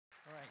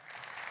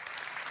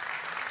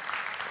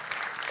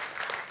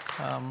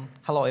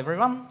Hello,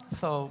 everyone.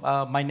 So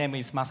my name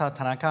is Masahiro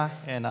Tanaka,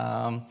 and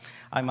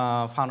I'm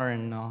a founder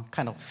and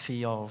kind of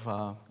CEO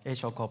of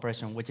HO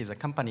Corporation, which is a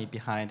company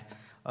behind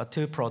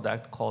two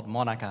products called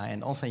Monaka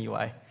and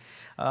OnsenUI.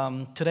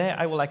 Today,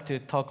 I would like to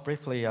talk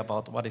briefly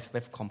about what is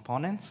web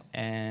components,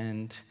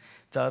 and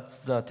that's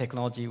the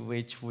technology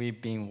which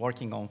we've been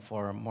working on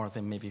for more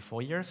than maybe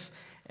 4 years,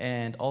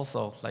 and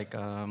also like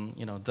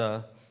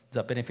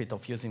the benefit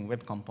of using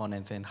web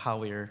components and how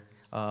we're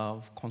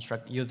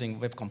using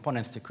web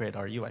components to create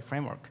our UI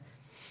framework.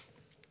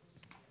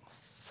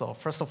 So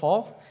first of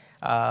all,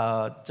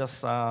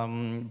 just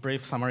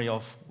brief summary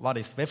of what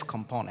is web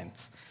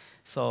components.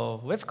 So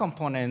web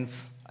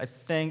components, I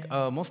think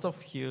most of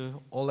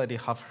you already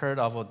have heard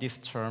about this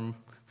term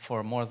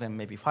for more than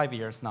maybe 5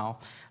 years now.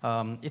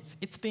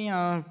 It's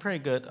been pretty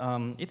good.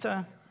 It's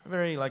a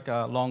very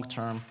long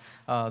term.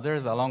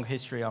 There's a long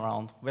history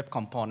around web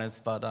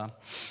components, but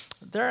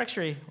they're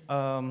actually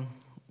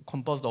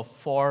composed of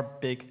 4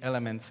 big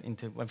elements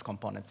into web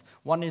components.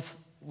 One is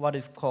what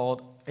is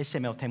called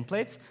HTML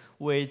templates,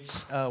 which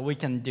we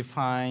can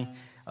define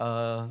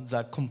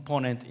the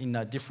component in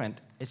a different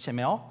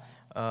HTML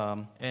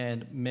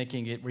and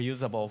making it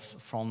reusable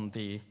from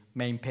the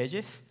main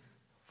pages,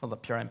 from the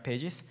parent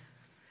pages.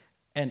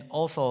 And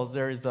also,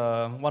 there is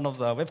one of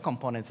the web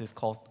components is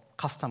called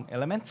custom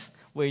elements,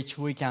 which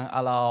we can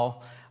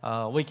allow,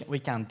 we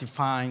can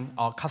define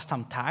our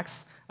custom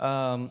tags,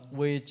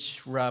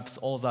 which wraps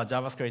all the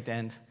JavaScript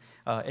and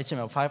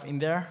HTML5 in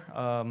there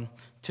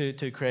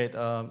to create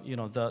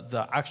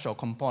the actual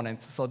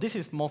components. So this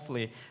is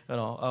mostly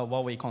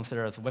what we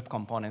consider as web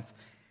components.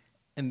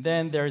 And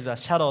then there is a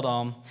shadow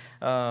DOM,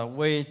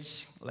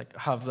 which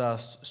have the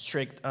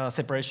strict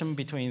separation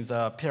between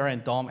the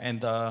parent DOM and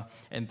the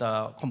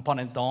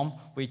component DOM,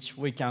 which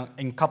we can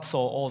encapsulate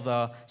all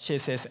the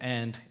CSS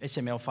and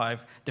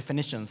HTML5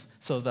 definitions,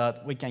 so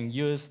that we can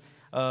reuse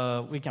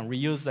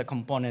the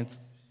components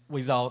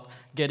without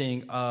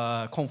getting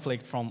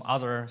conflict from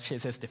other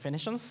CSS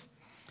definitions.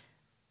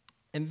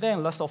 And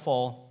then, last of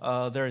all,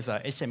 there is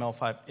a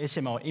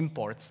HTML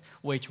imports,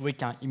 which we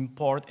can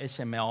import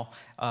HTML,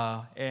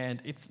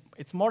 and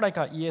it's more like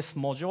a ES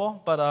module,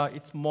 but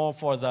it's more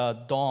for the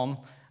DOM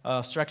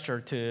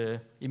structure to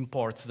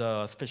import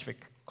the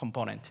specific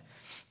component.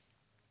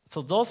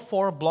 So those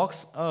 4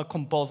 blocks are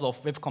composed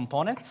of web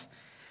components,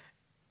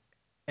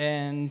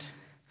 and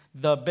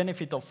the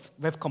benefit of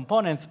web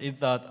components is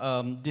that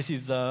this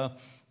is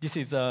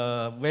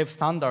a web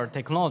standard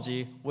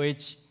technology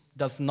which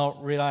does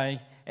not rely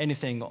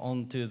anything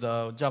onto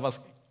the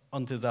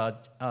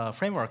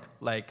framework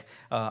like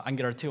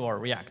Angular 2 or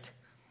React.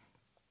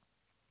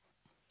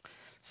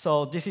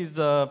 So this is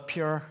a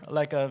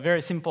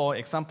very simple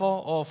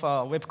example of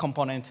a web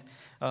component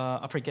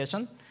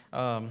application.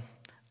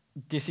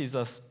 This is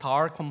a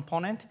star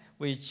component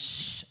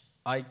which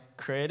I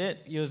created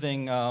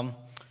using the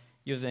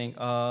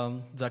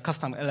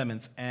custom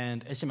elements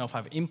and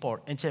HTML5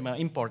 import,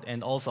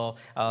 and also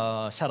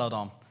shadow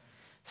DOM.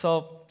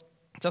 So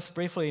just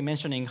briefly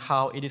mentioning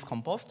how it is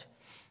composed.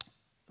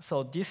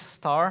 So this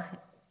star,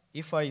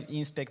 if I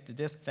inspect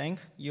this thing,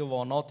 you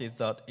will notice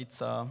that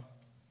it's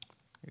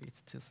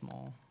too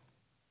small.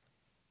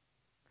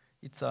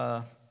 It's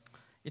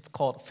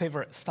called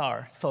favorite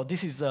star. So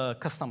this is a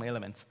custom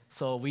element.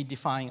 So we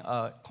define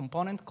a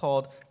component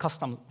called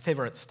custom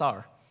favorite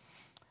star.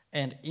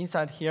 And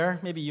inside here,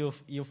 maybe you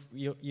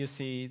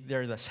see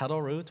there's a shadow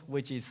root,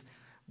 which is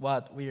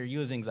what we are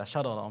using the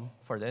shadow DOM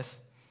for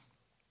this.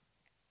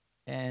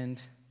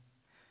 And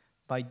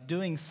by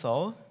doing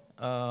so,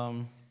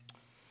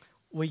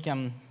 we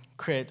can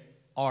create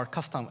our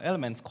custom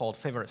elements called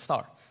favorite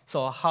star.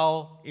 So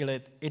how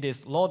it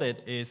is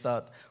loaded is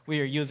that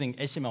we are using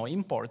HTML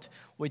import,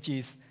 which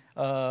is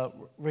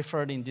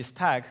referred in this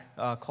tag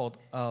called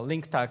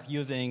link tag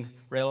using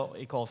rel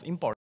equals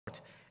import.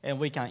 And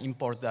we can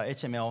import the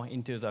HTML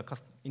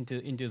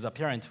into the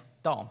parent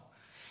DOM.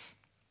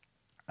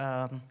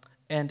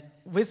 And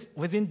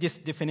within this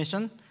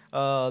definition,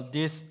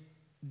 this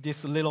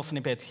little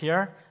snippet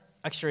here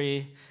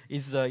actually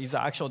is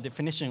the actual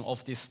definition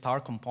of this star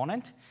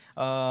component.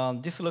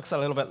 This looks a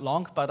little bit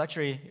long, but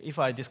actually, if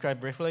I describe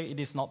briefly, it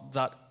is not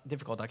that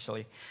difficult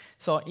actually.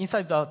 So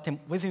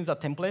within the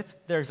template,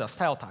 there is a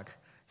style tag.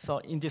 So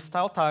in this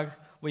style tag,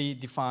 we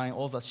define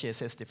all the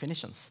CSS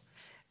definitions.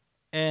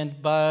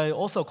 And by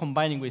also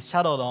combining with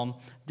shadow DOM,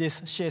 this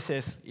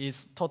CSS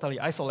is totally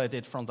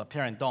isolated from the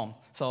parent DOM.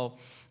 So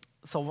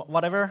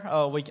whatever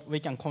we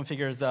can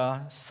configure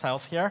the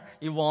styles here,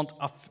 it won't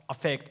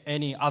affect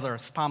any other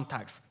spam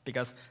tags,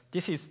 because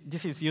this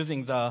is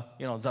using the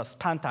the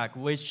spam tag,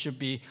 which should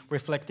be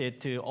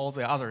reflected to all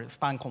the other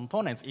spam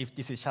components if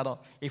this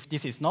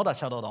is not a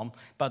shadow DOM.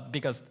 But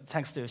because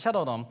thanks to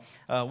shadow DOM,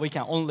 we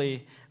can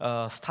only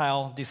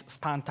style this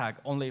spam tag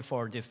only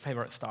for this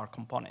favorite star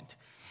component.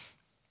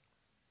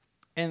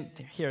 And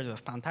here's a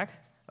spam tag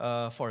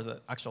for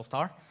the actual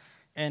star.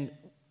 And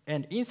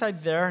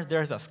inside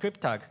there's a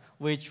script tag,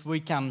 which we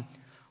can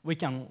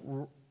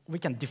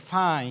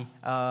define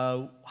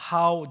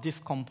how these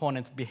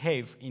components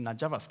behave in a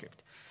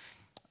JavaScript.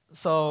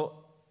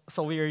 so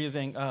we are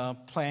using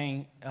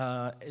plain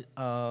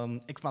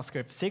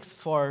ECMAScript 6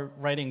 for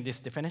writing these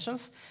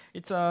definitions.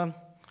 It's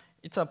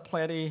a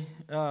pretty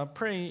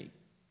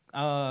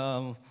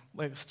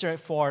like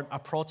straightforward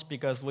approach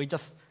because we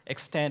just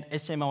extend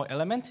HTML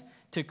element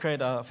to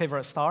create a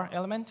favorite star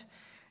element,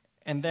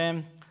 and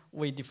then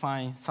we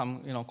define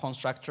some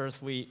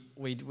constructors. We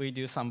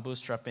do some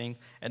bootstrapping,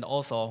 and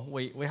also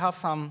we have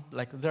some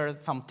there are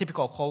some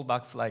typical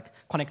callbacks like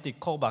connected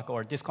callback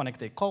or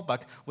disconnected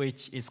callback,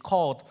 which is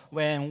called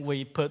when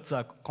we put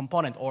the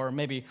component or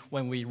maybe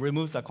when we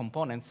remove the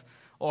components.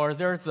 Or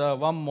there's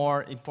one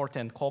more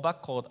important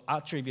callback called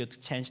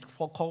attribute changed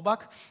for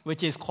callback,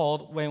 which is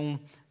called when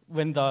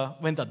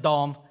the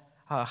DOM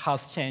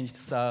has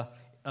changed the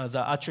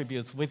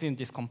attributes within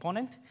this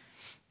component.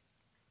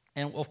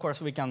 And of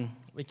course, we can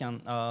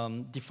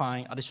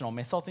define additional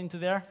methods into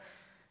there.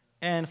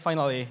 And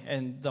finally,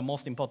 and the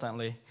most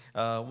importantly,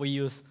 we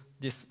use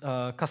this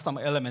custom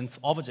elements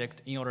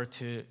object in order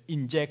to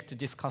inject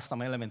this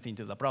custom element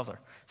into the browser.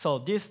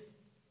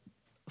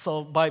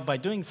 So by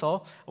doing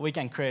so, we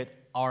can create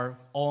our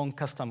own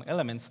custom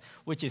elements,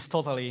 which is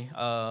totally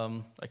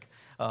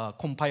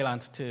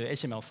compliant to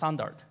HTML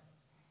standard.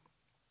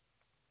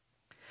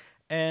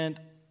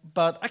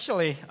 But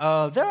actually,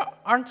 there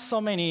aren't so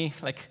many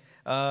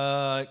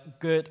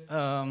good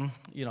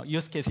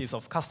use cases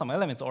of custom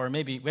elements or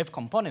maybe web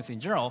components in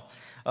general.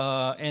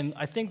 And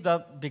I think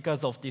that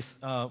because of these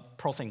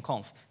pros and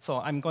cons. So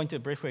I'm going to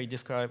briefly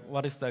describe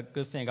what is the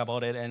good thing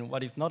about it and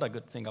what is not a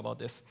good thing about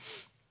this.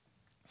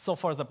 So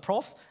for the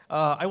pros,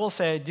 I will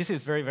say this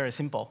is very, very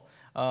simple.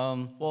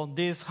 Well,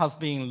 this has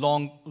been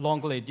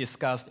longly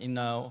discussed in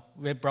a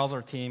web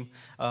browser team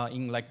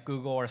in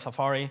Google or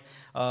Safari.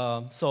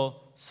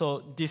 So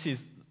this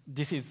is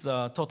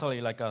totally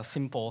a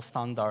simple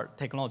standard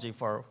technology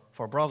for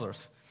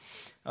browsers.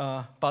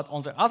 But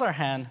on the other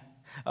hand,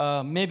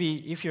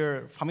 maybe if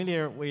you're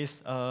familiar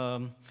with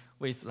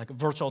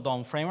virtual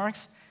DOM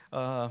frameworks,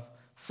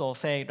 so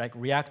say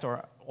React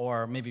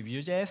or maybe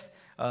Vue.js,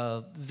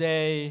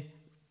 they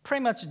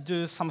pretty much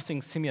do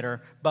something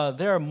similar, but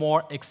they're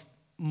more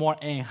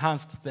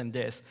enhanced than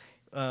this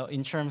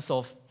in terms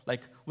of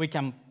we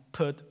can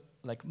put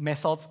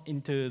methods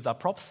into the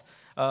props.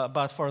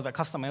 But for the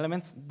custom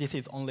elements, this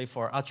is only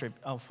for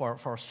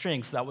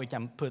strings that we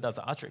can put as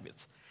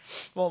attributes.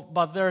 Well,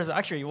 but there's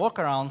actually a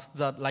workaround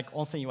that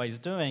OnsenUI is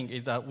doing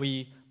is that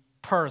we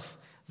parse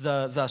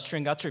the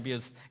string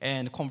attributes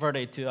and convert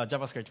it to a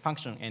JavaScript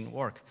function and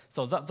work.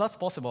 So that's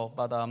possible,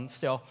 but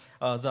still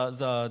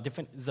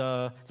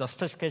the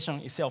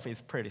specification itself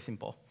is pretty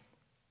simple.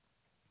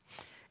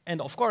 And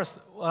of course,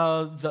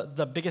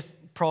 the biggest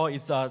pro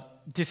is that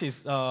this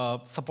is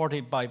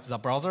supported by the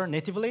browser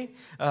natively,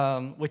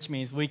 which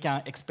means we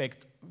can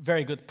expect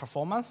very good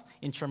performance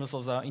in terms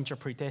of the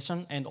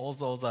interpretation and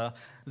also the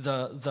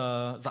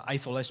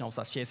isolation of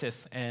the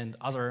CSS and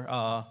other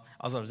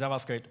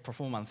JavaScript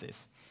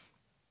performances.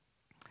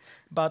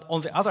 But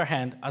on the other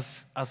hand,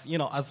 as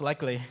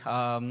likely,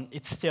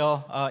 it's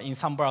still in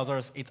some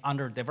browsers it's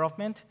under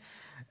development,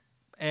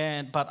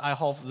 but I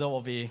hope they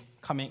will be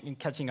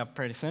catching up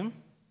pretty soon.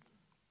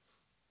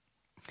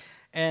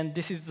 And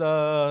this is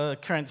the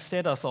current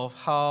status of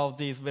how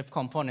these web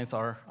components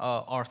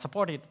are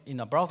supported in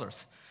the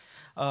browsers.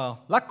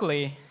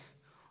 Luckily,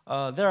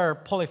 there are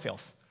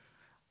polyfills.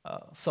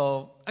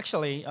 So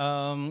actually,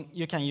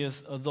 you can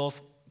use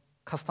those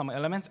custom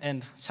elements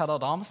and shadow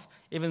DOMs,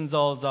 even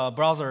though the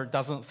browser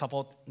doesn't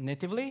support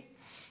natively.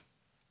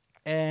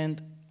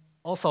 And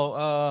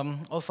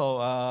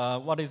also,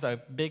 what is a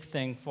big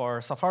thing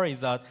for Safari is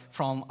that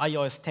from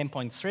iOS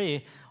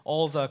 10.3,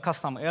 all the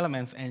custom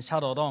elements and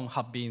shadow DOM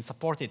have been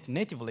supported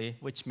natively,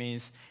 which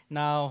means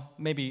now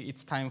maybe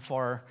it's time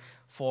for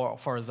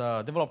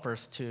the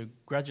developers to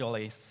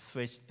gradually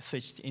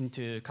switch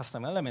into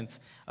custom elements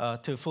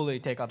to fully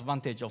take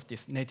advantage of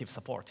this native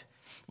support,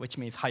 which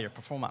means higher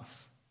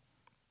performance.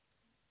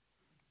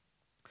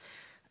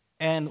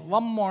 And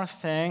one more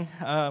thing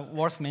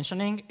worth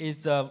mentioning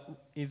is a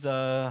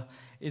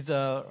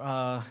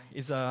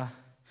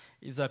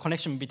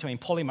connection between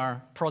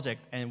Polymer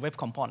project and web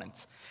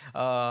components.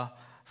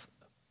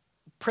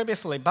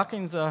 Previously, back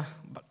in the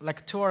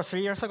 2 or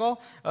 3 years ago,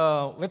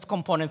 web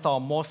components are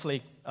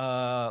mostly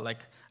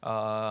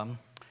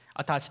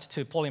attached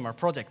to Polymer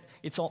project.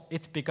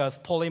 It's because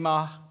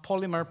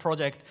Polymer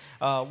project,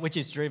 which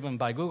is driven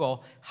by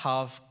Google,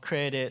 have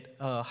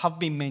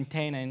been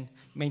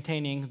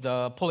maintaining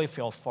the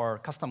polyfills for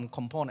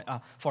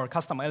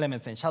custom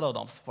elements and shadow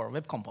DOMs for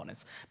web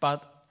components.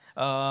 But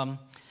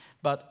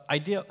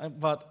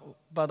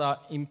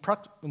in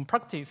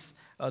practice,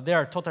 they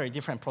are totally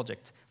different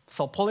projects.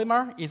 So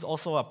Polymer is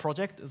also a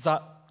project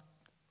that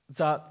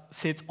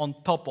sits on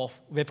top of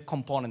web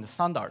component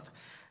standard.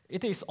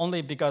 It is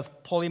only because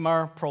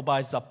Polymer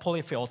provides the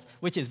polyfills,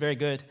 which is very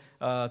good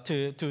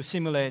to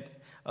simulate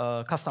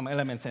custom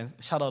elements and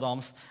shadow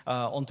DOMs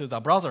onto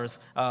the browsers.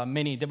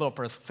 Many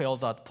developers feel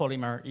that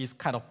Polymer is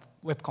kind of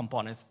web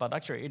components, but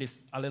actually it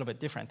is a little bit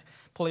different.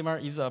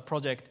 Polymer is a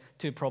project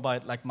to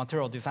provide like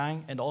material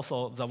design and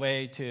also the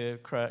way to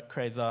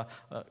create a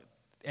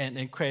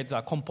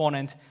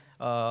component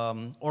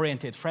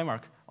oriented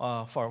framework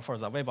for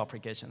the web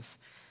applications.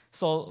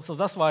 So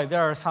that's why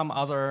there are some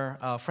other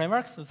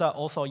frameworks that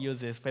also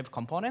uses web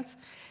components.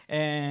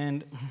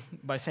 And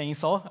by saying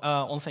so,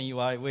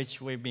 OnsenUI,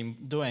 which we've been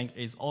doing,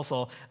 is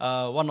also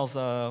one of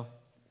the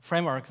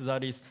frameworks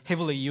that is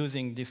heavily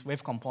using these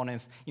web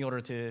components in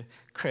order to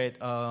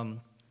create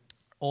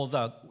all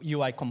the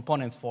UI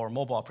components for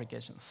mobile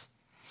applications.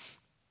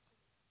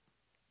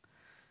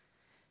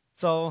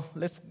 So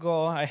let's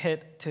go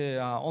ahead to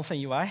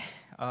OnsenUI.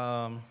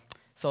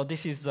 So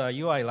this is the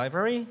UI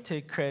library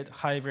to create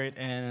hybrid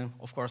and,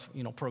 of course,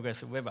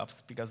 progressive web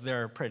apps because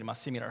they're pretty much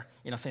similar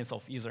in a sense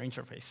of user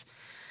interface.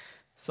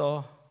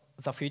 So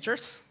the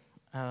features,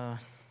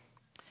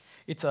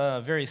 it's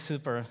a very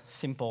super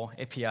simple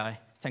API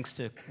thanks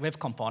to web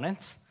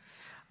components.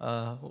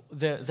 All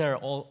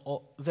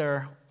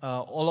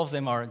of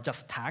them are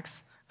just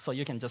tags, so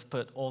you can just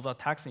put all the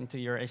tags into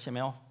your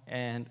HTML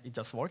and it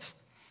just works.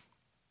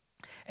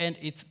 And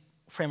it's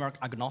framework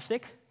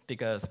agnostic,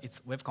 because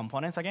it's web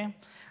components again,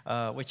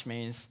 which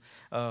means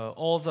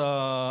all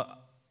the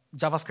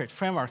JavaScript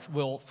frameworks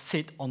will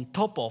sit on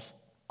top of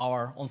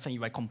our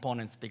OnsenUI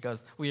components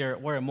because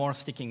we're more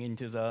sticking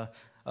into the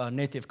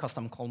native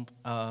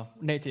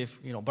native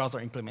browser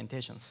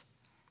implementations.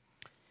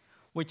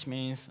 Which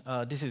means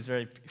this is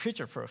very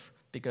future-proof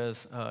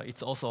because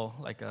it's also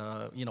like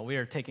we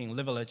are taking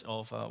leverage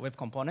of web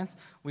components.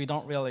 We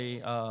don't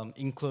really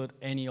include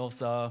any of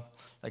the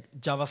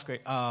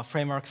JavaScript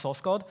framework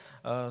source code,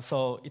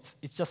 so it's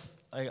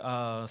just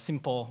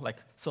simple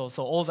so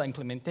all the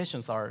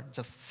implementations are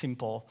just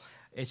simple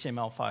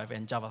HTML5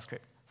 and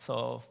JavaScript.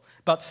 So,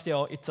 but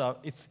still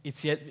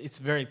it's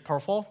very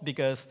powerful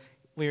because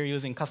we're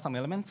using custom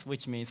elements,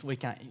 which means we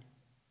can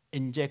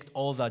inject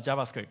all the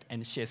JavaScript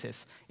and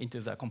CSS into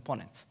the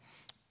components.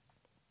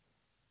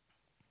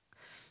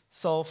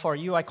 So for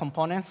UI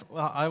components,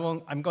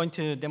 I'm going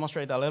to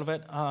demonstrate a little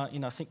bit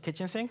in a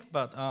kitchen sink,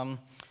 but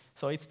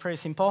so it's pretty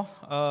simple.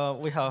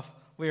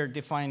 We are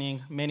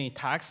defining many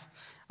tags,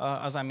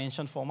 as I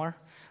mentioned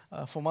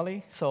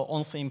formally. So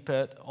ons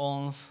input,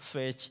 ons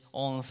switch,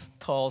 ons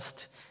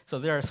toast. So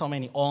there are so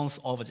many ons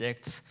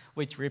objects,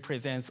 which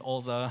represents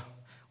all those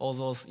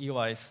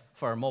UIs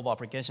for mobile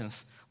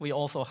applications. We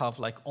also have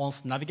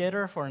ons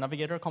navigator for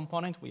navigator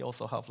component. We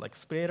also have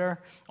splitter,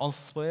 ons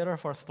splitter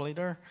for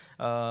splitter,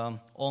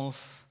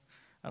 ons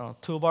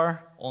toolbar,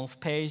 ons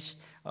page.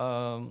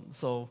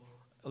 So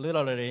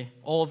literally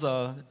all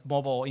the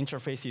mobile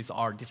interfaces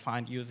are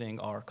defined using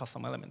our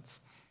custom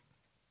elements.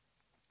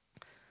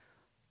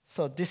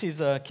 So this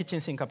is a kitchen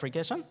sink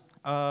application.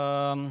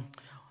 And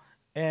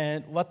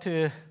what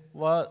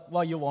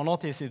you will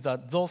notice is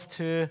that those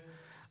two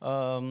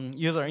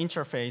user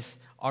interface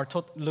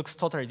looks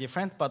totally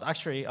different, but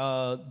actually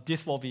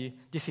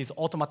this is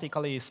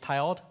automatically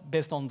styled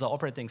based on the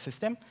operating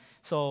system.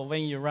 So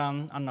when you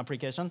run an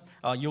application,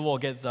 you will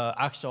get the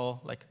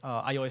actual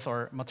iOS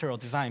or material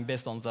design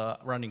based on the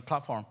running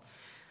platform.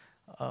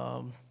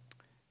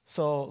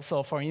 So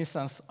for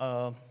instance,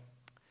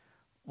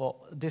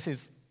 well, this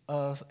is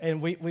and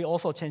we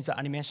also changed the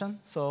animation.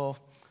 So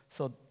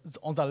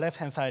on the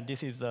left-hand side,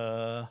 this is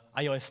the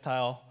iOS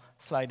style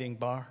sliding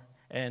bar.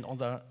 And on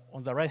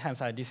the right-hand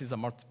side, this is a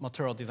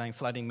material design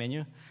sliding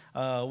menu,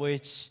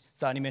 which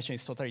the animation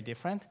is totally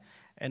different.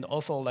 And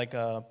also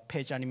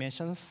page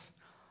animations.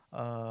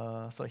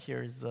 So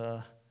here is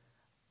the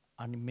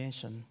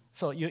animation.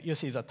 So you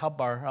see the tab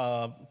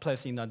bar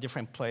placed in a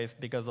different place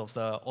because of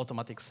the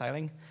automatic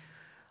styling.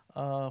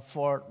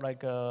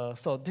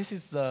 So this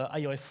is the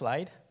iOS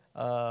slide,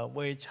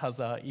 which has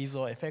an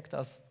ISO effect,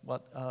 as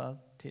what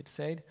Tit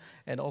said.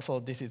 And also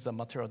this is a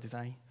material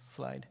design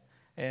slide.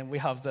 And we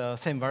have the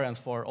same variants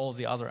for all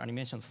the other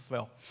animations as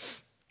well.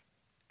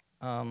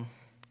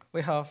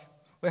 We have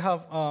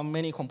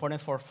many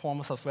components for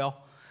forms as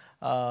well.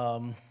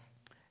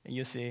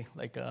 You see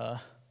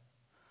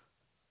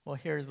well,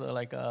 here's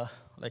an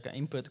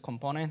input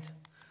component,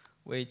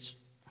 which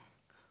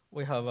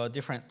we have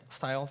different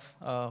styles.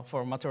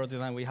 For material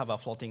design, we have a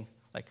floating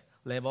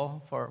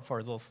label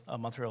for those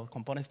material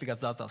components because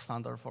that's a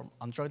standard for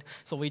Android.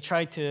 So we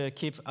try to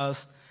keep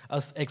us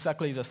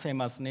exactly the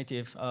same as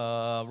native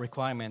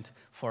requirement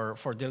for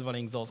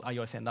delivering those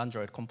iOS and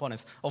Android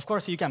components. Of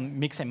course, you can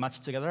mix and match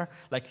together.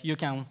 You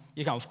can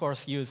of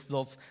course use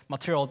those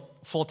material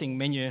floating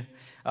menu,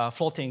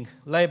 floating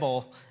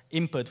label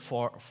input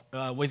for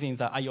within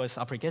the iOS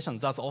application.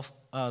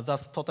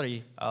 That's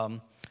totally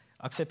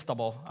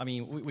acceptable. I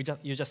mean,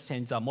 you just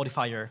change the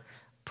modifier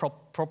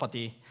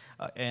property,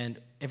 and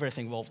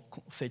everything will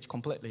switch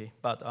completely.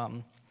 But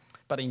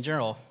in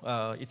general,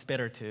 it's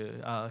better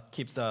to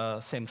keep the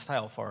same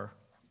style for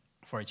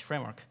each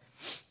framework.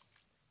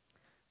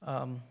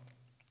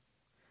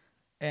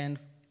 And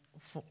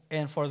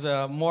for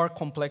the more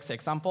complex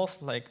examples,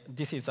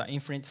 this is an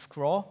infinite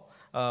scroll,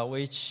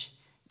 which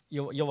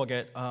you will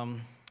get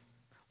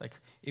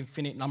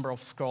infinite number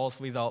of scrolls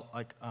without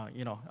like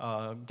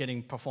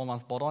getting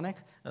performance bottleneck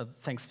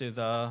thanks to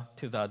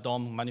the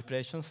DOM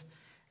manipulations.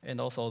 And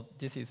also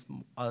this is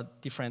a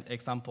different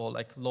example,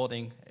 like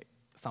loading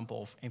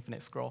sample of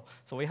infinite scroll.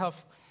 So we have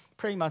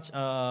pretty much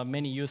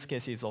many use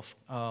cases of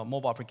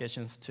mobile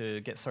applications to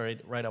get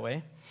started right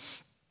away.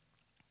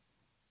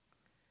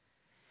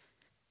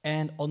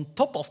 And on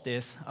top of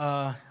this,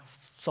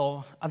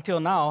 so until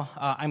now,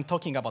 I'm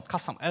talking about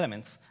custom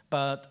elements,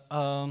 but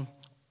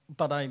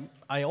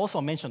I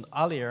also mentioned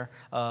earlier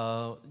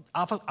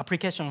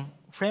application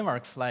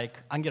frameworks like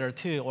Angular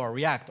 2 or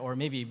React or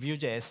maybe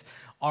Vue.js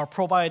are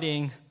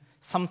providing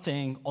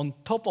something on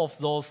top of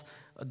those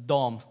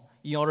DOM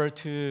in order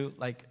to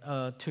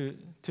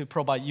to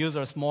provide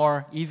users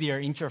more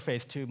easier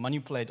interface to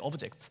manipulate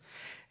objects.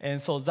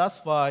 And so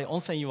that's why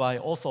OnsenUI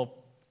also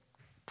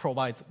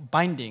provides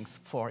bindings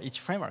for each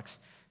frameworks.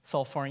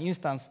 So for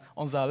instance,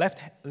 on the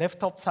left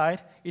top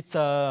side, it's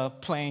a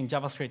plain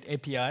JavaScript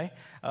API.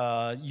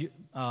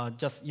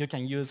 You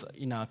can use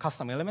in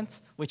custom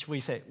elements, which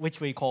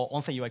we call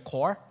OnsenUI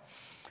core.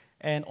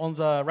 And on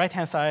the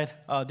right-hand side,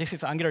 this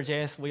is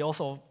AngularJS. We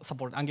also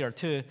support Angular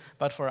 2,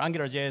 but for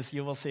AngularJS,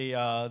 you will see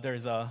there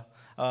is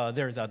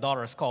a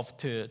dollar scope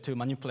to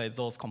manipulate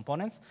those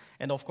components.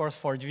 And of course,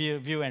 for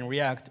Vue and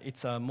React,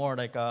 it's more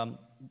like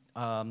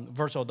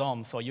virtual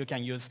DOM, so you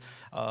can use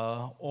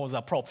all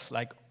the props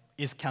like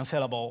is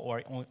cancelable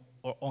or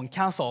on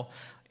cancel,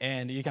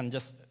 and you can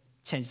just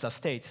change the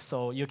state.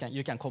 So you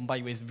can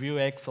combine with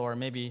Vuex or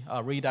maybe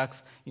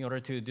Redux in order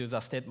to do the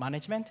state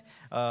management.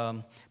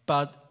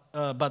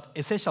 But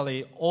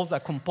essentially, all the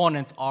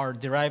components are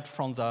derived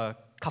from the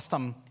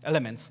custom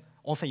elements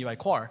OnsenUI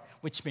core,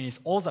 which means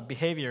all the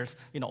behaviors,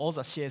 all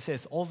the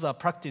CSS, all the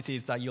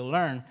practices that you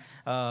learn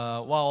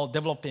while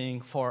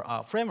developing for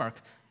a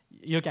framework,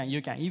 you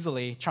can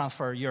easily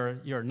transfer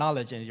your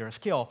knowledge and your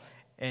skill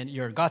and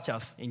your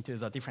gotchas into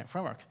the different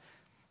framework.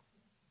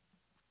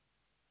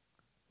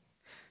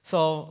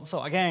 So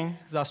again,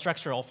 the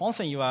structure of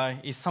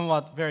OnsenUI is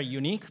somewhat very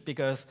unique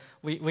because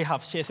we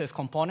have CSS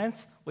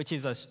components, which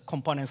is a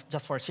components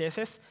just for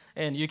CSS,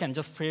 and you can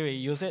just freely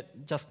use it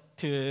just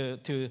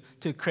to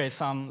create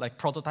some like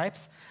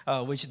prototypes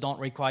which don't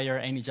require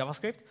any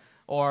JavaScript.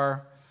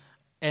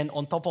 And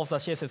on top of the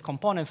CSS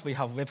components, we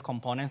have web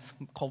components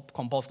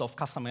composed of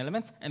custom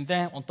elements. And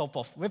then on top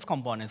of web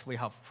components, we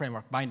have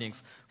framework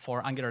bindings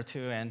for Angular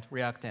 2 and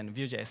React and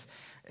Vue.js.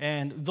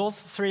 And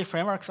those three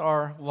frameworks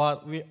are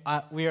what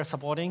we are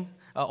supporting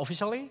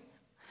officially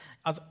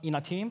in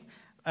a team.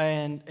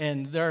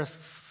 And there's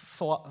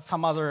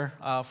some other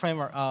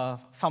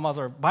some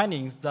other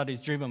bindings that is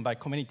driven by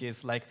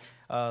communities, like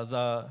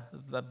the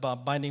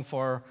binding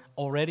for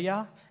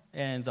Aurelia,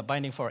 and the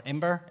binding for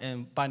Ember,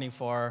 and binding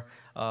for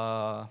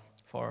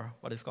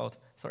what is called,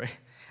 sorry,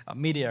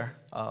 Meteor.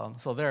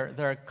 So there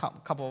are a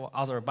couple of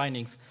other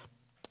bindings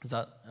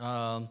that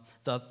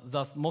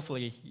that's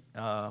mostly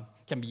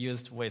can be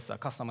used with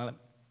custom element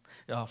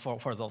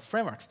for those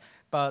frameworks.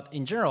 But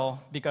in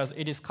general, because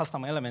it is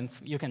custom elements,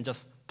 you can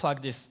just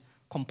plug these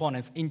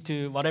components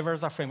into whatever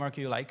the framework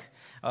you like.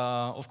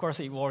 Of course,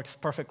 it works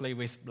perfectly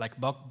with like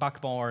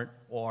Backbone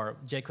or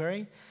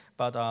jQuery,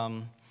 but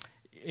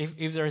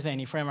if there is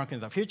any framework in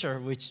the future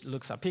which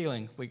looks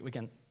appealing, we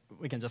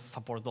can just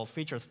support those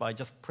features by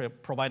just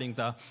providing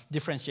the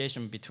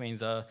differentiation between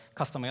the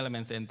custom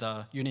elements and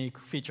the unique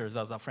features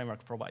that the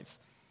framework provides.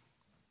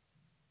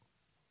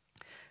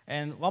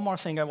 And one more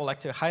thing I would like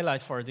to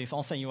highlight for this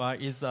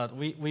OnsenUI is that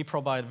we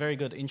provide very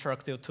good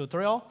interactive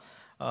tutorial.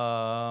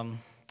 I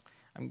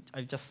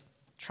just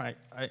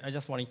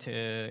wanted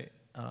to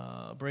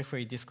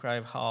briefly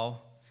describe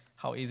how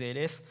easy it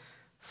is.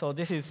 So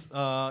this is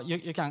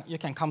you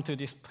can come to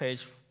this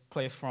place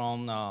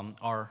from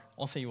our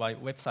OnsenUI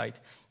website.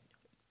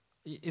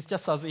 It's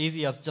just as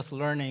easy as just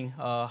learning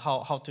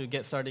how to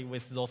get started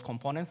with those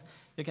components.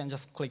 You can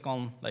just click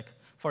on, like,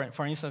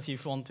 for instance,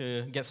 if you want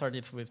to get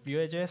started with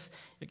Vue.js,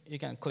 you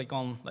can click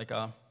on like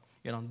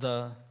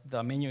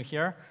the menu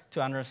here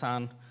to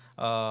understand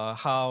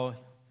how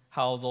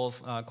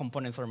those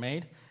components are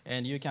made,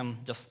 and you can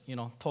just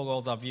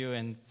toggle the view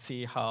and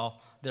see how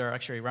they're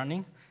actually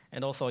running.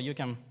 And also you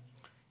can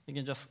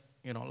just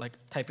like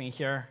type in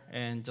here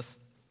and just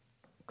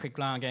quick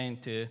run again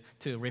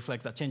to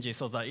reflect the changes,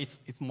 so that it's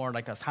more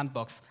like a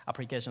sandbox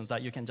application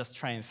that you can just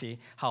try and see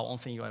how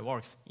OnsenUI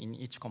works in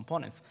each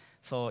components.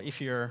 So if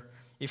you're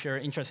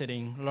interested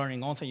in learning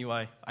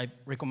OnsenUI, I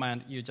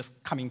recommend you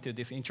just coming to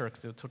this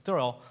interactive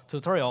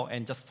tutorial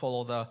and just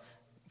follow the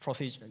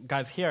procedure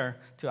guides here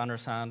to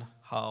understand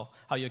how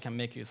you can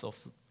make use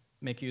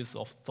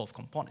of those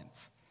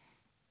components.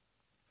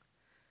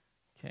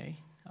 Okay,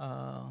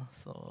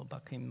 so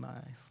back in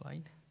my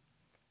slide.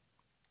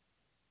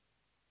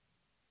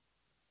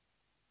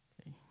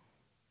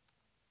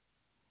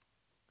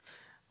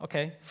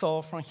 Okay,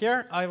 so from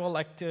here, I would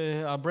like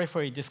to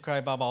briefly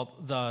describe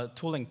about the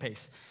tooling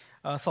pace.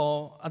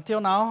 So until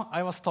now,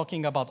 I was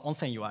talking about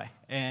OnsenUI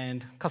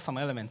and custom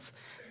elements,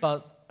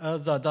 but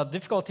the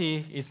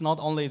difficulty is not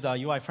only the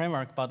UI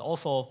framework, but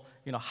also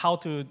how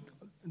to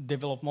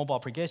develop mobile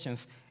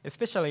applications,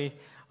 especially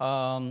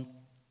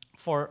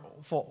for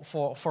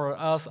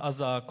us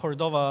as a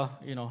Cordova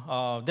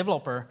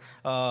developer,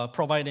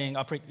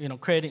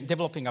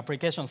 developing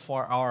applications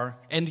for our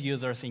end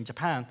users in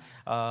Japan.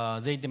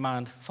 They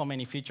demand so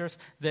many features.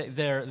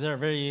 They're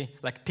very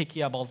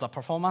picky about the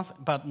performance,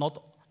 but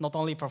not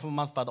only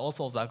performance, but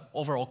also the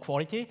overall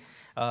quality.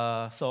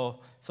 So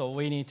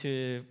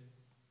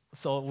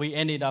we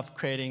ended up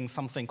creating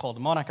something called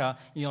Monaca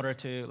in order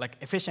to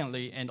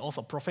efficiently and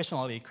also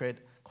professionally create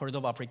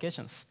Cordova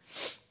applications.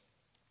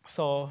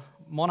 So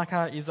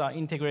Monaca is an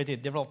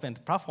integrated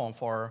development platform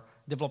for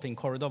developing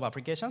Cordova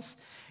applications.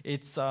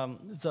 It's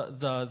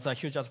the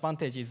huge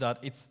advantage is that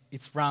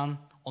it's run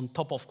on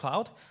top of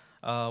cloud.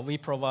 We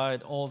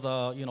provide all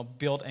the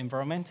build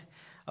environment,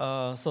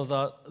 so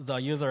that the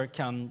user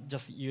can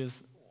just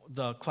use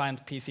the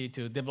client PC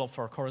to develop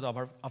for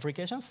Cordova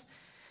applications.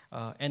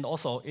 And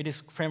also, it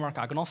is framework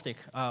agnostic,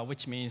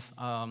 which means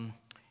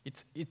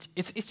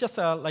it's just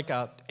like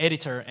an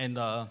editor and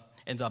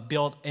the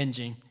build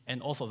engine,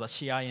 and also the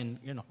CI and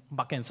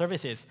backend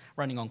services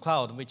running on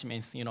cloud, which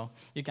means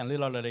you can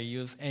literally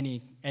use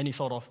any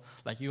sort of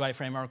UI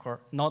framework, or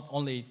not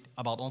only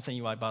about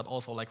OnsenUI, but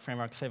also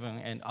Framework 7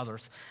 and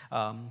others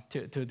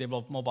to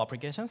develop mobile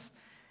applications.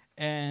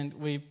 And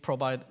we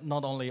provide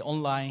not only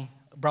online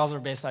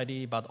browser-based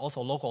IDE, but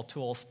also local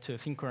tools to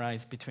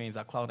synchronize between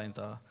the cloud and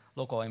the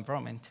local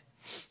environment.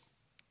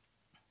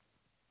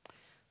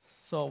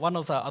 So one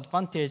of the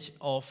advantages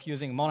of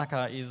using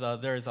Monaca is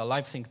there is a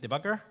live sync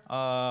debugger.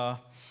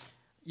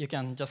 You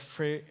can just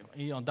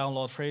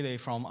download freely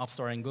from App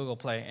Store and Google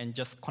Play and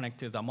just connect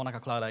to the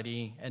Monaca Cloud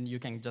IDE, and you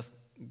can just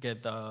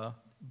get the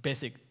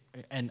basic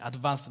and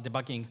advanced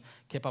debugging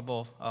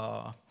capable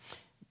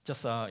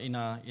just in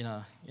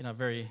a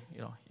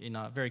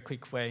very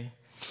quick way.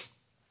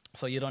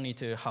 So you don't need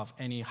to have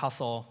any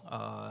hassle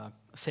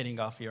setting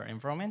up your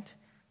environment.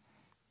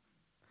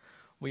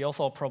 We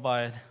also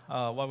provide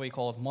what we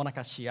call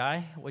Monaca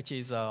CI, which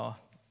is a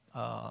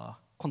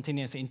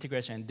continuous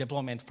integration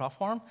deployment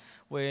platform,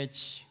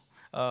 which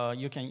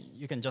you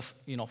can just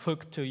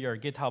hook to your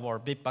GitHub or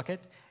Bitbucket,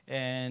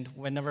 and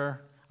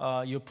whenever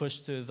you push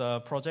to the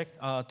project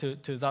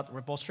to that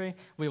repository,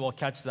 we will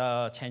catch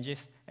the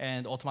changes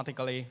and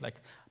automatically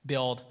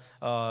build,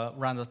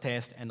 run the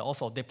test, and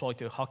also deploy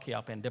to Hotkey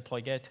app and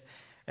deploy Git.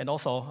 And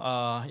also,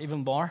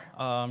 even more,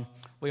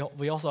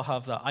 we also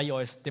have the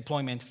iOS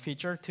deployment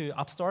feature to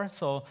App Store,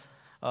 so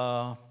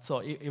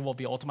it will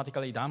be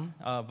automatically done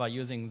by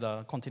using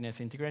the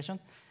continuous integration.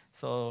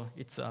 So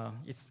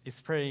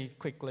it's pretty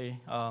quickly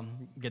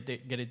get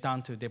it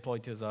done to deploy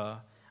to the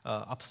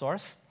App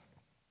Stores.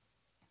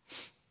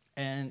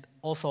 And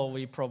also,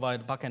 we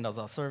provide backend as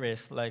a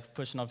service, like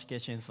push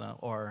notifications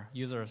or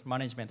user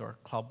management or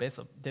cloud-based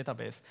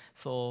database.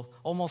 So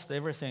almost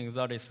everything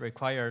that is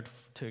required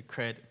to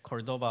create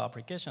Cordova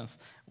applications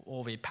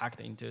will be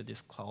packed into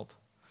this cloud.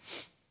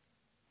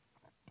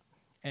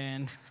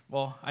 And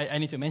well, I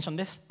need to mention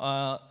this.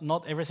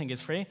 Not everything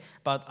is free,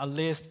 but at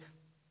least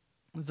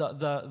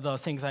the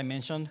things I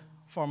mentioned,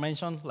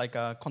 like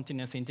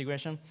continuous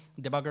integration,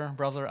 debugger,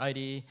 browser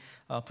IDE,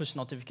 push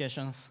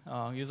notifications,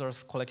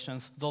 users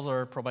collections, those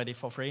are provided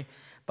for free,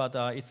 but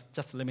it's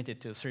just limited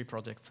to 3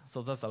 projects.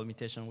 So that's the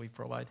limitation we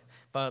provide.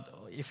 But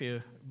if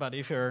you're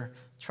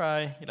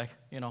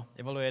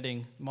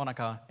evaluating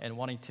Monaca and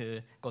wanting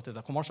to go to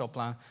the commercial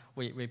plan,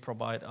 we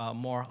provide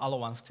more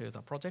allowance to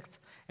the project,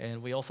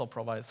 and we also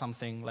provide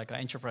something like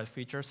enterprise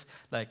features,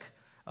 like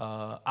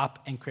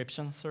app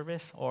encryption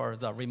service or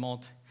the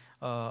remote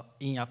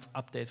in-app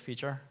update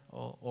feature,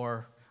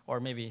 or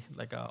maybe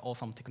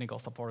awesome technical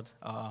support,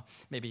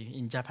 maybe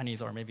in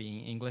Japanese or maybe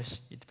in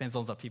English. It depends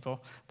on the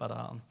people, but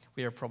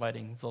we are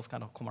providing those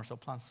kind of commercial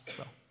plans.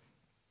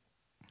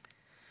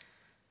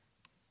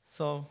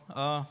 So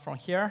from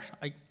here,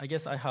 I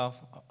guess I have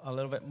a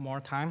little bit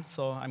more time,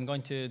 so I'm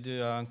going to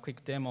do a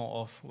quick demo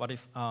of what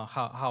is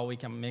how we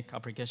can make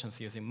applications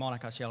using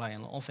Monaca CLI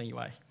and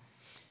OnsenUI.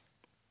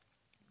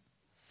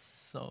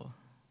 So.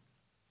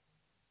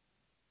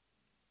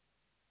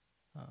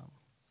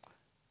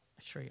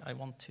 Actually, I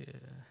want to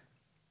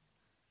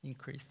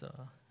increase the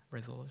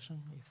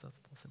resolution, if that's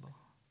possible.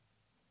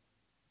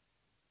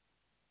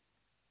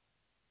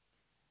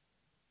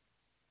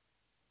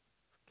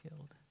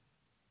 Killed.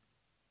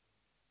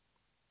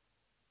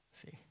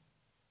 Let's see.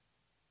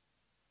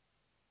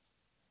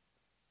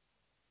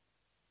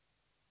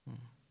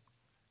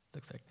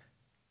 Looks like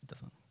it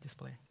doesn't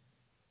display.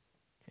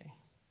 Okay,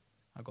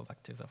 I'll go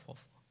back to the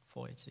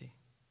full HD.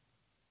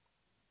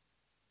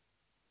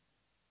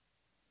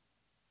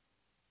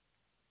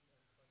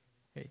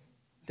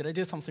 Did I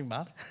do something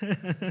bad?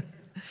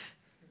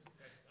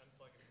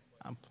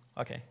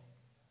 Okay,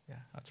 yeah,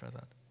 I'll try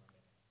that.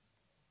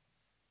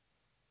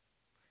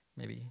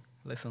 Maybe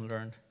lesson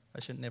learned.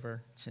 I should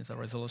never change the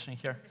resolution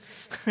here.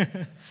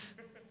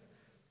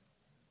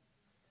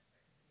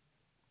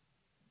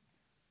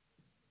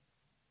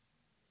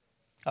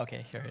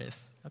 Okay, here it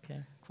is.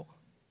 Okay, cool.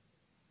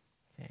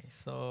 Okay,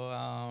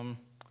 so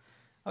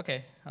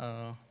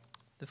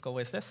let's go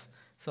with this.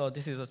 So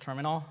this is a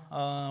terminal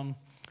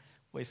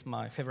with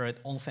my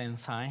favorite onsen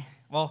sign.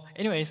 Well,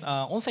 anyways,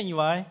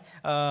 OnsenUI,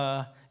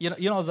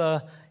 you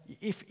know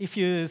if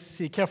you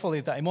see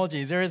carefully the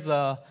emoji, there is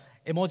a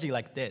emoji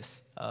like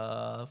this.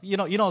 You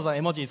know the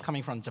emoji is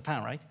coming from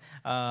Japan, right?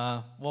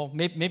 Well,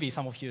 maybe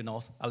some of you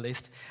know at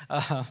least.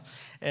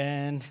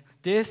 And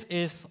this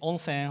is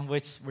onsen,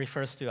 which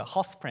refers to a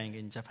hot spring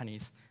in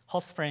Japanese.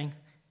 Hot spring,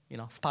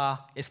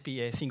 spa,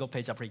 SPA,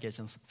 single-page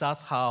applications.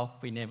 That's how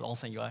we named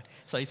OnsenUI.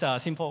 So it's a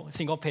simple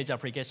single-page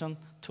application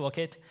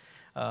toolkit.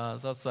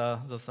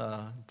 That's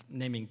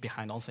naming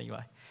behind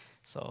OnsenUI.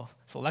 So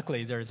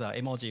luckily, there's an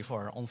emoji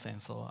for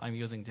onsen, so I'm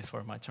using this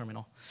for my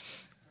terminal.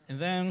 And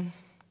then,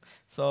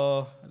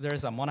 so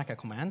there's a Monaka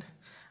command.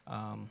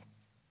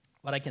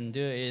 What I can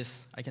do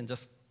is I can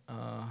just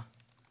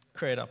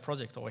create a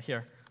project over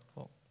here.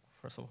 Well,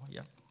 first of all,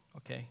 yeah,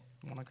 OK.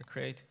 Monaka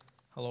create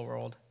hello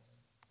world.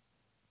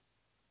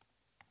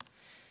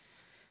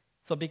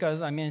 So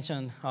because I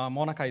mentioned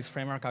Monaka is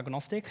framework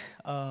agnostic,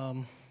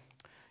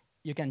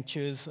 you can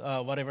choose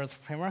whatever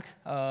framework,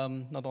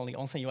 not only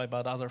OnsenUI,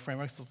 but other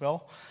frameworks as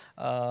well.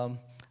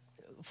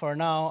 For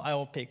now, I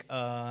will pick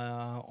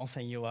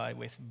OnsenUI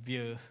with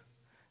Vue.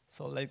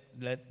 So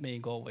let me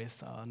go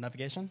with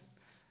navigation.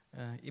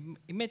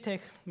 It may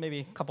take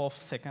maybe a couple of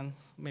seconds,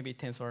 maybe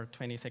 10 or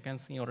 20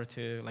 seconds in order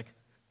to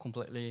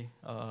completely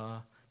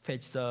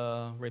fetch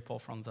the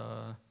repo from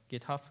the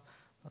GitHub.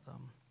 But,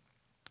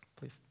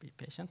 please be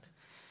patient.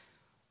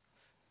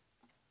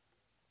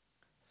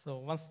 So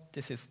once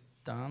this is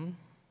done,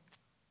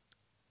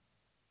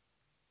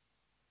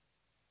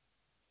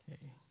 okay,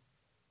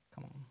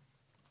 come on.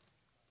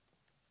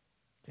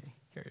 Okay,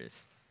 here it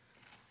is.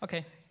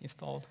 Okay,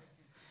 installed.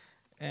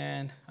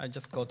 And I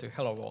just go to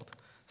hello world.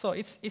 So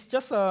it's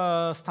just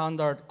a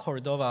standard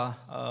Cordova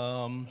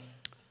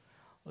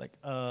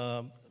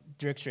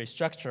directory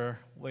structure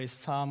with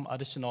some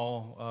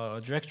additional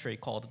directory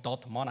called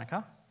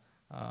 .monaka.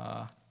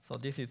 So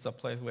this is a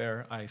place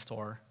where I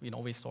store,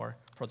 we store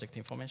project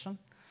information.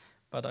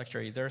 But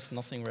actually, there's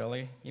nothing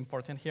really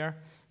important here.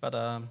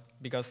 But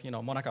because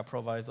Monaka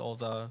provides all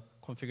the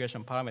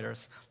configuration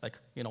parameters, like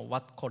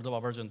what Cordova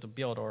version to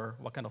build or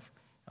what kind of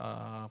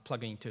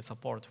plugin to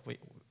support,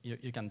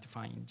 you can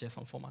define in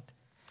JSON format.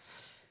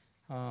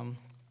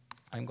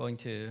 I'm going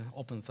to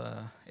open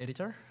the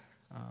editor,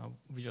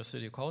 Visual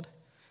Studio Code.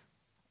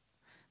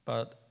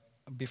 But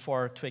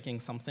before tweaking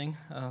something,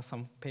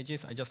 some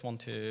pages, I just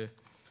want to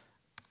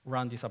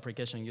run this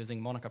application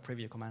using Monaka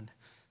preview command.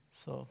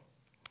 So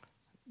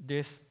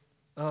this,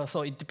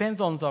 so it depends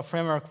on the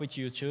framework which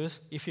you choose.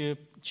 If you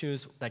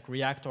choose like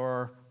React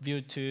or Vue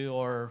 2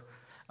 or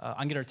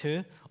Angular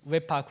 2,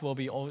 Webpack will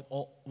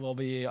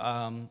be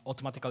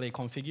automatically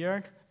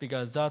configured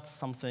because that's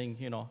something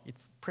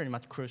it's pretty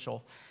much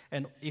crucial.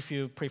 And if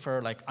you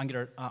prefer like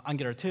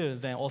Angular 2,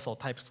 then also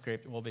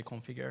TypeScript will be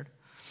configured.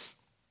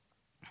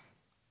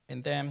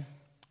 And then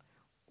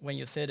when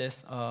you say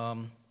this,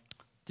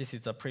 this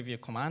is a preview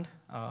command.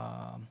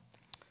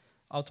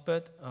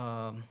 Output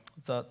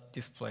that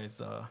displays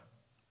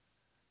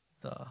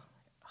the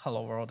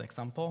hello world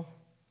example.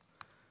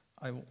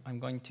 I'm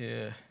going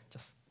to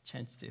just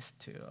change this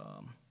to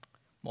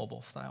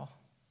mobile style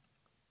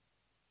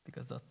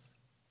because that's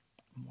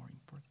more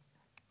important.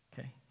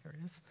 Okay, here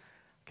it is.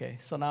 Okay,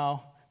 so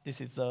now this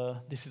is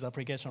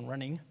application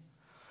running.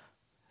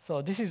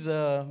 So this is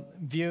a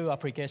Vue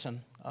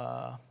application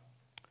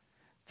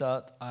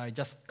that I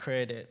just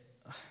created,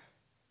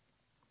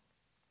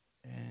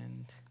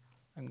 and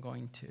I'm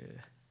going to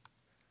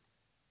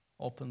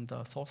open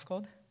the source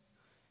code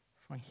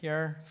from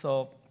here.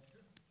 So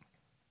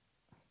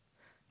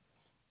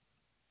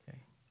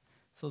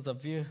the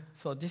Vue,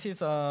 so this is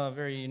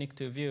very unique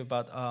to Vue,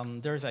 but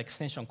there's an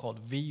extension called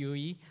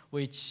Vue,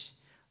 which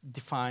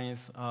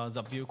defines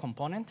the Vue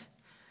component.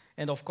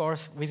 And of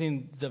course,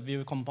 within the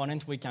Vue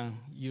component, we can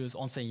use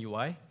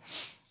OnsenUI.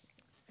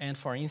 And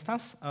for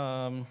instance,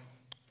 and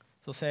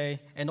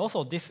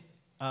also this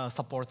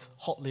supports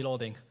hot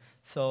reloading.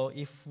 So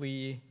if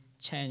we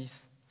change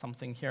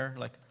something here,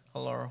 like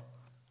hello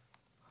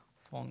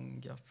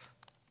PhoneGap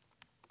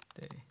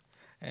day,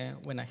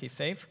 and when I hit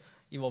save,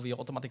 it will be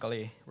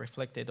automatically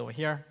reflected over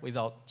here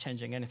without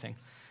changing anything.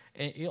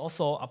 And it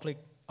also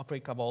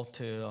applicable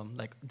to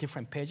like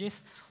different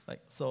pages.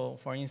 So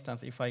for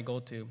instance, if I go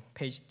to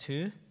page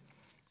 2,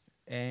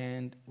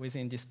 and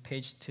within this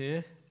page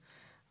 2,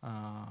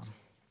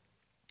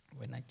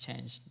 when I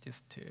change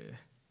this to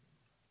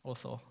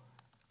also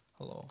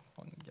hello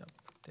PhoneGap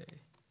day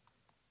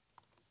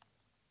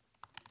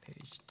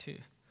page 2,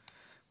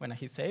 when I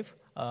hit save,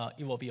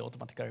 it will be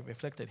automatically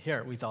reflected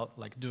here without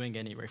like doing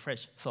any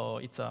refresh. So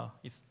it's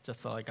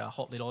just like a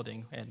hot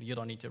reloading, and you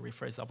don't need to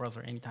refresh the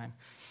browser anytime.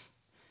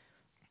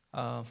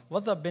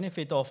 What's the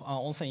benefit of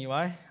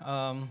OnsenUI?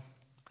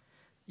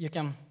 You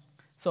can.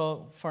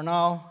 So for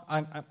now,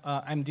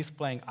 I'm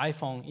displaying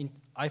iPhone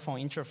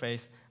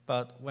interface,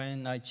 but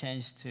when I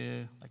change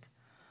to like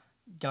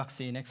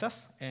Galaxy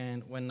Nexus,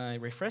 and when I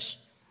refresh,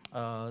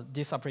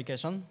 this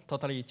application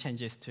totally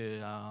changes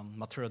to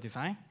material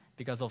design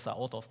because of the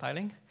auto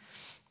styling.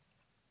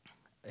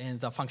 and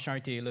the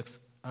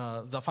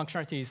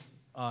functionality is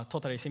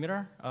totally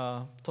similar,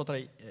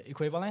 totally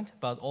equivalent,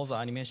 but all the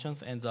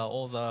animations and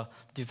all the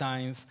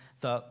designs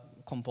that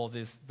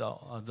composes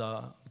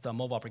the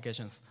mobile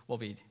applications will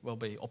be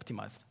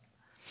optimized.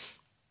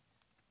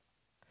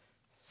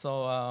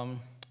 So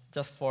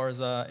just for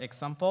the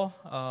example,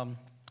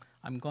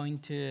 I'm going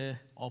to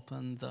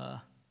open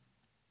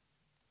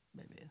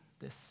maybe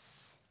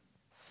this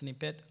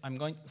snippet.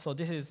 So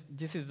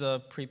this is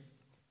a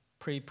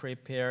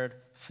pre-prepared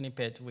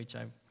snippet which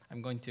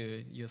I'm going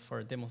to use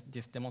for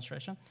this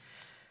demonstration.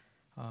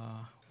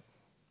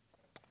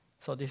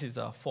 So this is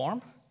a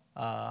form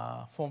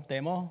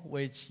demo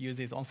which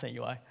uses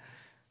OnsenUI.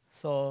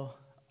 So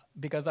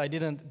because I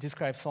didn't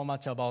describe so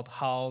much about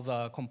how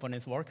the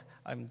components work,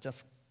 I'm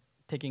just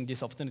taking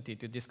this opportunity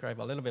to describe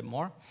a little bit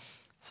more.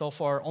 So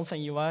for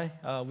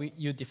OnsenUI,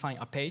 you define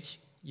a page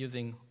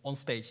using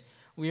onSpage.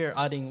 We are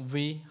adding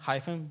v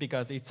hyphen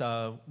because it's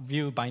a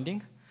view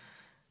binding.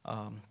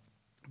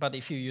 But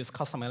if you use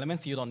custom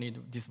elements, you don't need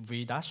this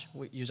v dash.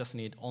 You just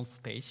need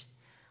onSpage.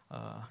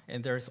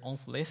 And there's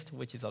onSList,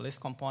 which is a list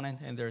component,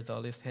 and there's a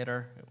list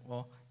header.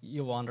 Well,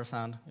 you will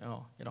understand.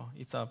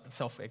 It's a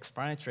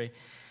self-explanatory.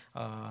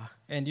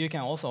 And you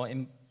can also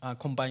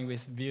combine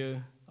with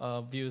view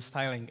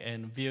styling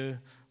and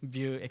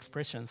view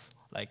expressions,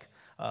 like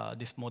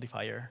this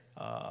modifier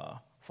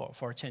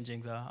for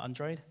changing the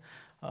Android.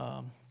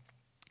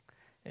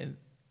 And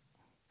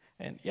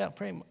yeah,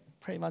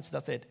 pretty much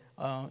that's it.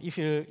 If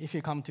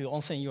you come to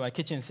OnsenUI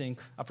Kitchen Sink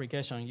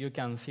application, you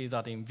can see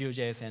that in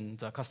Vue.js and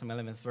the custom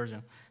elements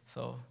version.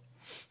 So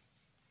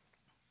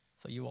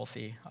you will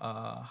see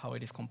how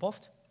it is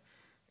composed.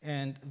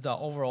 And the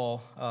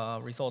overall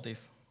result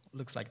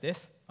looks like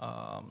this.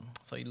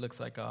 So it looks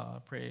like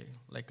a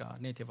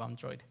native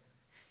Android.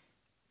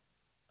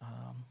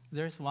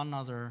 There's one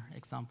other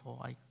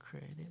example I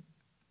created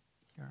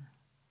here.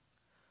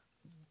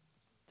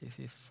 This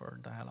is for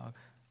dialogue.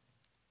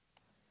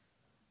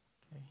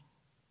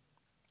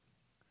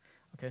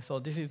 Okay, so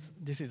this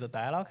is a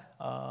dialogue.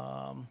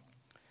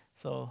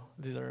 So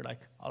these are like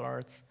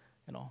alerts,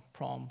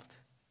 prompt,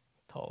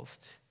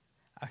 toast,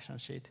 action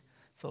sheet.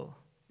 So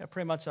yeah,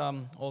 pretty much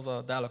all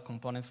the dialogue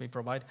components we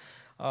provide.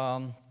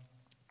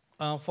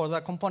 For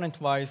the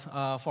component-wise,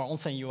 for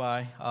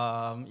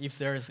OnsenUI, if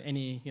there is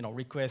any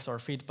request or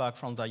feedback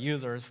from the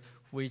users,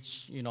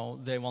 which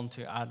they want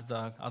to add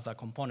as a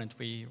component,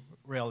 we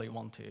really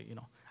want to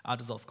add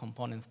those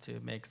components to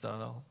make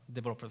the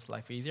developers'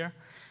 life easier.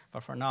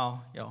 But for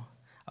now,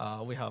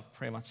 we have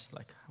pretty much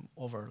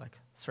over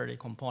 30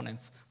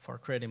 components for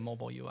creating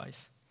mobile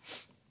UIs.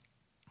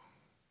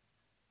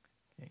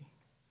 Okay,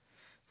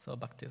 so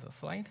back to the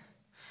slide.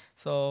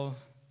 So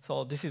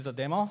this is a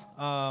demo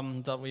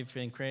that we've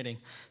been creating.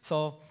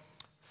 So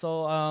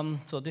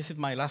this is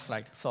my last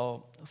slide.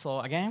 So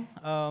again,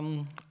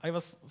 I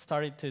was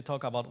started to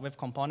talk about web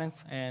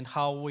components and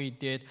how we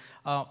did.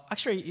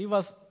 Actually, it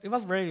was a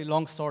very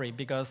long story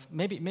because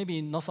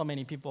maybe not so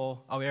many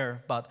people are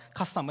aware, but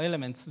custom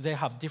elements, they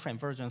have different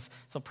versions.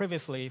 So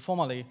previously,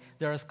 formally,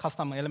 there's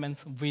custom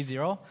elements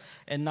v0,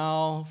 and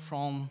now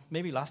from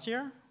maybe last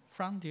year,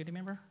 Fran, do you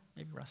remember?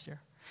 Maybe last year.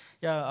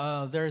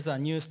 Yeah, there's a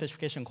new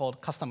specification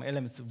called custom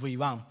elements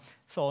v1.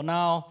 So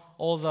now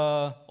all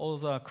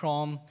the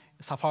Chrome,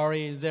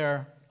 Safari,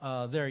 they're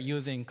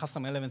using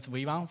custom elements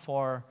v1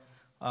 for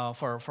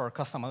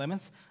custom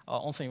elements.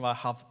 OnsenUI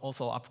have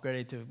also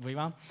upgraded to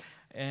v1,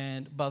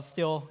 but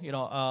still,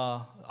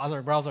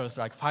 other browsers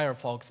like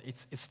Firefox,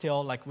 it's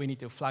still we need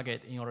to flag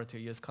it in order to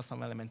use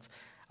custom elements.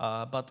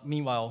 But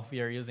meanwhile,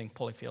 we are using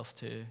polyfills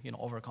to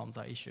overcome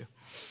the issue.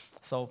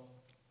 So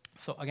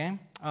again.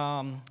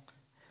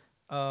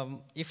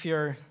 If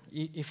you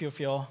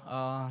feel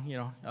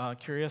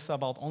curious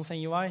about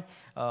OnsenUI,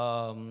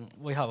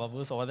 we have a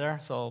booth over there,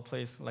 so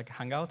please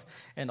hang out.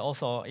 And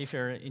also, if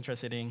you're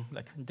interested in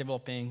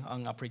developing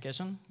an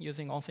application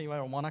using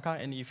OnsenUI or Monaca,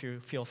 and if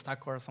you feel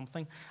stuck or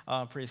something,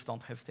 please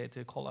don't hesitate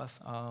to call us.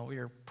 We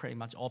are pretty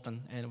much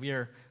open, and we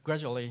are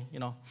gradually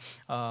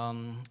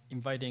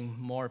inviting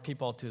more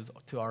people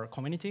to our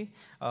community.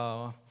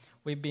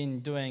 We've been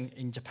doing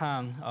in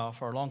Japan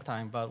for a long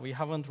time, but we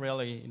haven't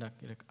really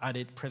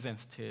added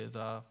presence to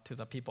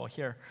the people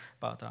here.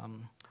 But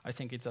I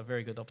think it's a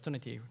very good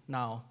opportunity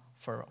now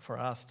for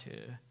us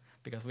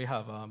because we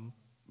have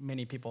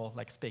many people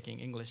speaking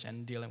English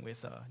and dealing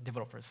with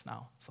developers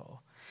now. So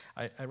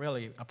I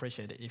really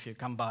appreciate it if you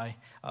come by,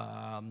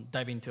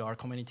 dive into our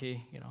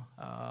community,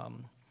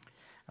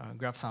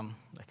 grab some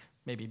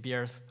maybe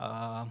beers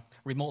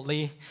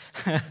remotely,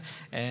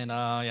 and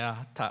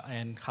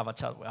and have a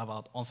chat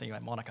about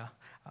OnsenUI Monaca.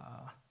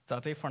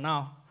 That's it for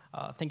now.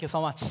 Thank you so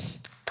much.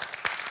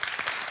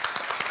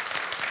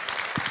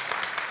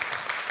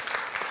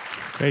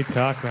 Great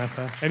talk,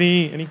 Masa.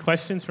 Any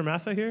questions for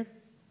Masa here?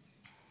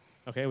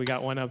 Okay, we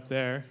got one up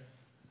there.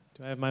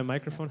 Do I have my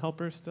microphone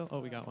helper still? Oh,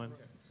 we got one.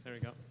 There we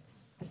go.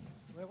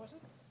 Where was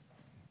it?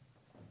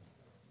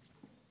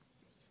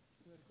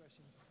 Who had a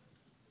question?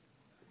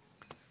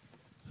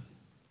 Was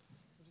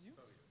it you?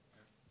 Oh,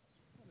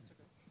 that's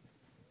okay.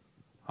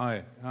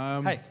 Hi.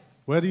 Hi.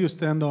 Where do you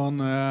stand on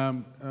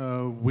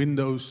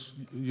Windows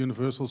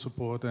universal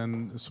support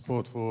and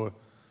support for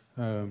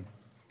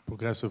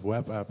progressive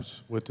web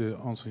apps with the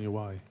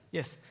OnsenUI?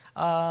 Yes.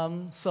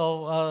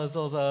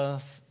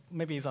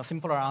 Maybe the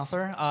simpler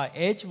answer.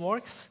 Edge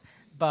works,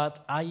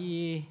 but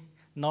IE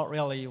not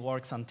really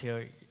works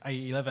until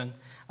IE 11.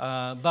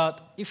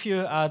 But if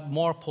you add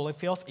more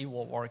polyfills, it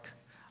will work.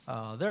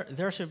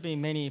 There should be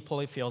many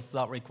polyfills that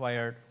are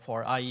required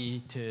for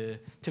IE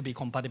to be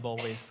compatible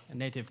with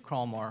native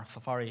Chrome or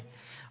Safari.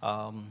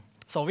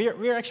 So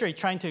we're actually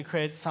trying to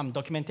create some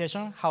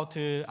documentation how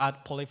to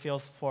add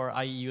polyfills for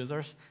IE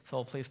users.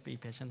 So please be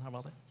patient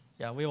about it.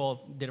 Yeah, we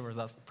will deliver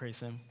that pretty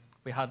soon.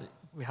 We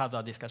had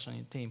that discussion in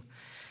the team.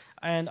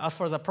 And as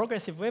for the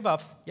progressive web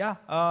apps, yeah,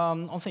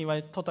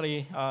 OnsenUI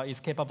totally is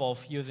capable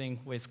of using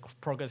with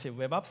progressive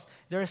web apps.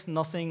 There is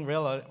nothing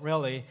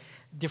really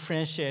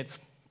differentiates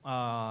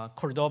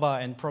Cordova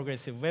and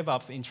progressive web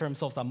apps in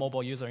terms of the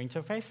mobile user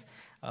interface.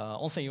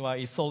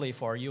 OnsenUI is solely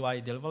for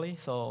UI delivery,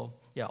 so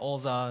yeah, all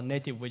the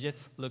native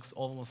widgets looks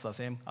almost the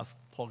same as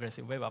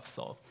progressive web apps,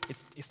 so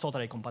it's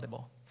totally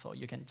compatible. So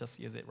you can just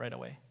use it right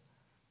away.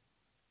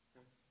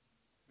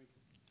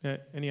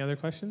 Any other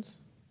questions?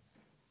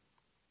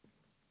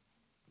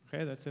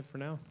 Okay, that's it for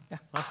now. Yeah.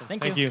 Awesome.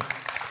 Thank you. you.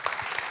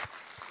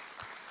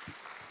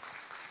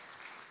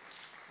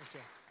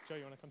 Joe,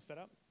 you want to come set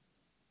up?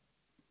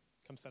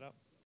 Come set up.